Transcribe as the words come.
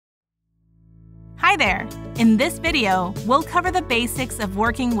Hi there! In this video, we'll cover the basics of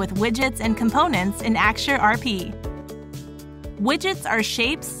working with widgets and components in Axure RP. Widgets are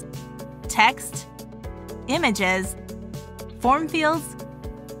shapes, text, images, form fields,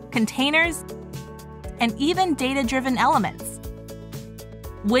 containers, and even data-driven elements.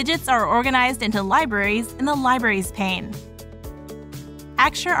 Widgets are organized into libraries in the Libraries pane.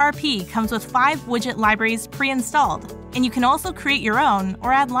 Axure RP comes with 5 widget libraries pre-installed, and you can also create your own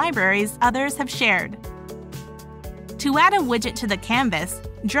or add libraries others have shared. To add a widget to the canvas,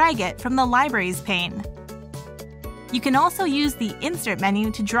 drag it from the Libraries pane. You can also use the Insert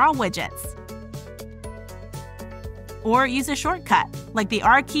menu to draw widgets, or use a shortcut, like the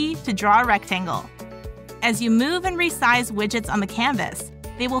R key, to draw a rectangle. As you move and resize widgets on the canvas,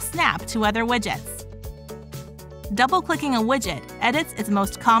 they will snap to other widgets. Double-clicking a widget edits its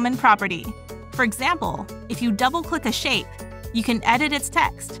most common property. For example, if you double-click a shape, you can edit its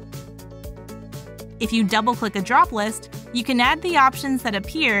text. If you double-click a drop list, you can add the options that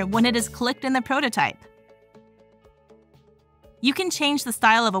appear when it is clicked in the prototype. You can change the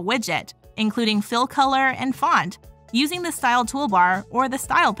style of a widget, including fill color and font, using the Style toolbar or the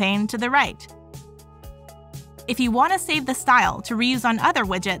Style pane to the right. If you want to save the style to reuse on other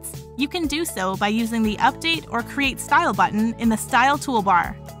widgets, you can do so by using the Update or Create Style button in the Style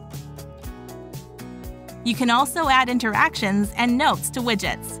toolbar. You can also add interactions and notes to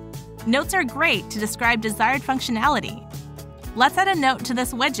widgets. Notes are great to describe desired functionality. Let's add a note to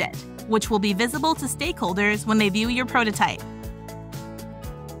this widget, which will be visible to stakeholders when they view your prototype.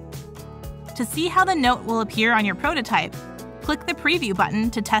 To see how the note will appear on your prototype, click the Preview button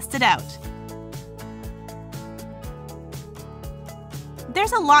to test it out.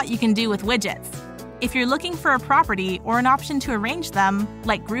 There's a lot you can do with widgets. If you're looking for a property or an option to arrange them,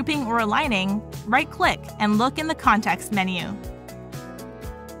 like grouping or aligning, right-click and look in the Context menu.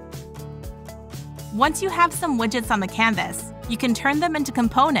 Once you have some widgets on the canvas, you can turn them into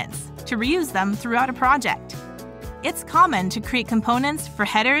components to reuse them throughout a project. It's common to create components for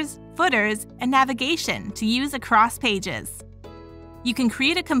headers, footers, and navigation to use across pages. You can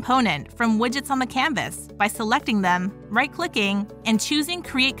create a component from widgets on the canvas by selecting them, right-clicking, and choosing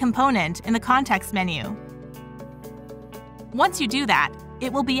Create Component in the Context menu. Once you do that,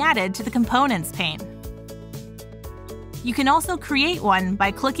 it will be added to the Components pane. You can also create one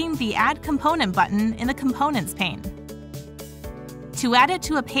by clicking the Add Component button in the Components pane. To add it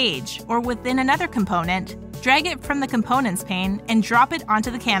to a page or within another component, drag it from the Components pane and drop it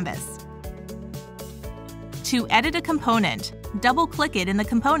onto the canvas. To edit a component, double-click it in the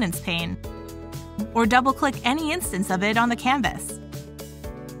Components pane, or double-click any instance of it on the canvas.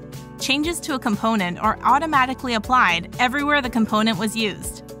 Changes to a component are automatically applied everywhere the component was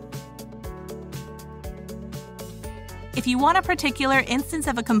used. If you want a particular instance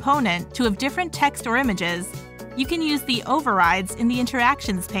of a component to have different text or images, you can use the overrides in the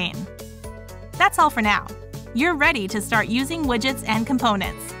Interactions pane. That's all for now. You're ready to start using widgets and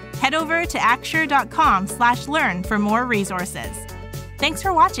components. Head over to axure.com/learn for more resources. Thanks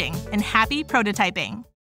for watching and happy prototyping!